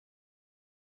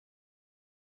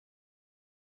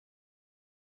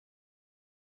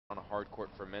on a hard court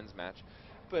for a men's match,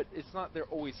 but it's not they're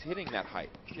always hitting that height.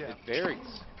 Yeah. It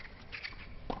varies.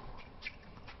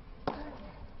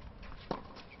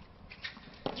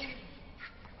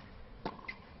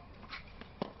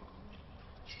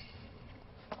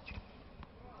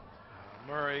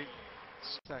 Murray,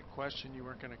 that question you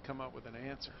weren't going to come up with an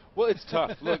answer. Well, it's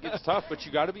tough. Look, it's tough, but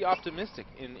you got to be optimistic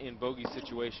in Bogey's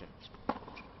situation.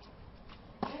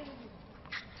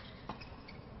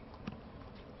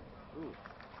 Ooh.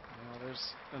 Now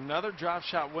there's another drop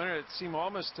shot winner. It seemed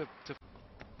almost to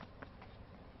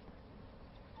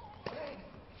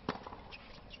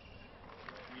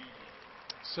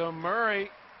So Murray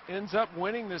ends up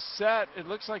winning the set. It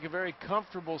looks like a very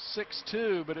comfortable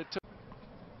 6-2, but it took.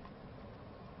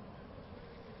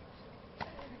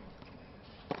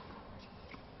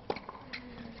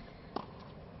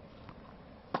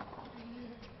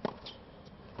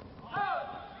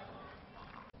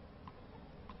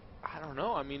 I don't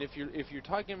know. I mean, if you're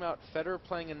talking about Federer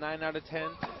playing a 9 out of 10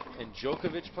 and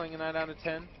Djokovic playing a 9 out of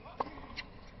 10.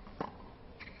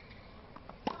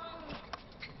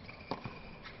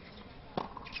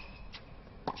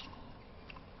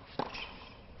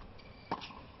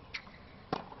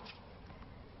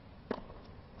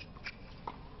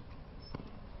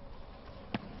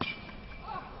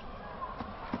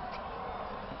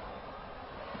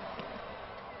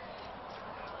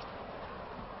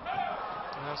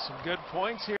 Some good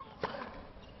points here.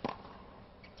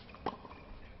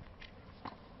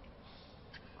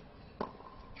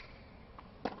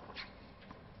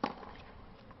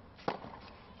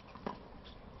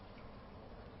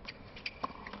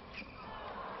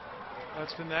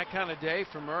 It's been that kind of day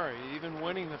for Murray. Even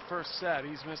winning the first set,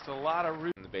 he's missed a lot of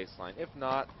room in the baseline. If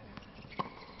not,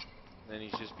 then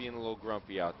he's just being a little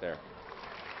grumpy out there.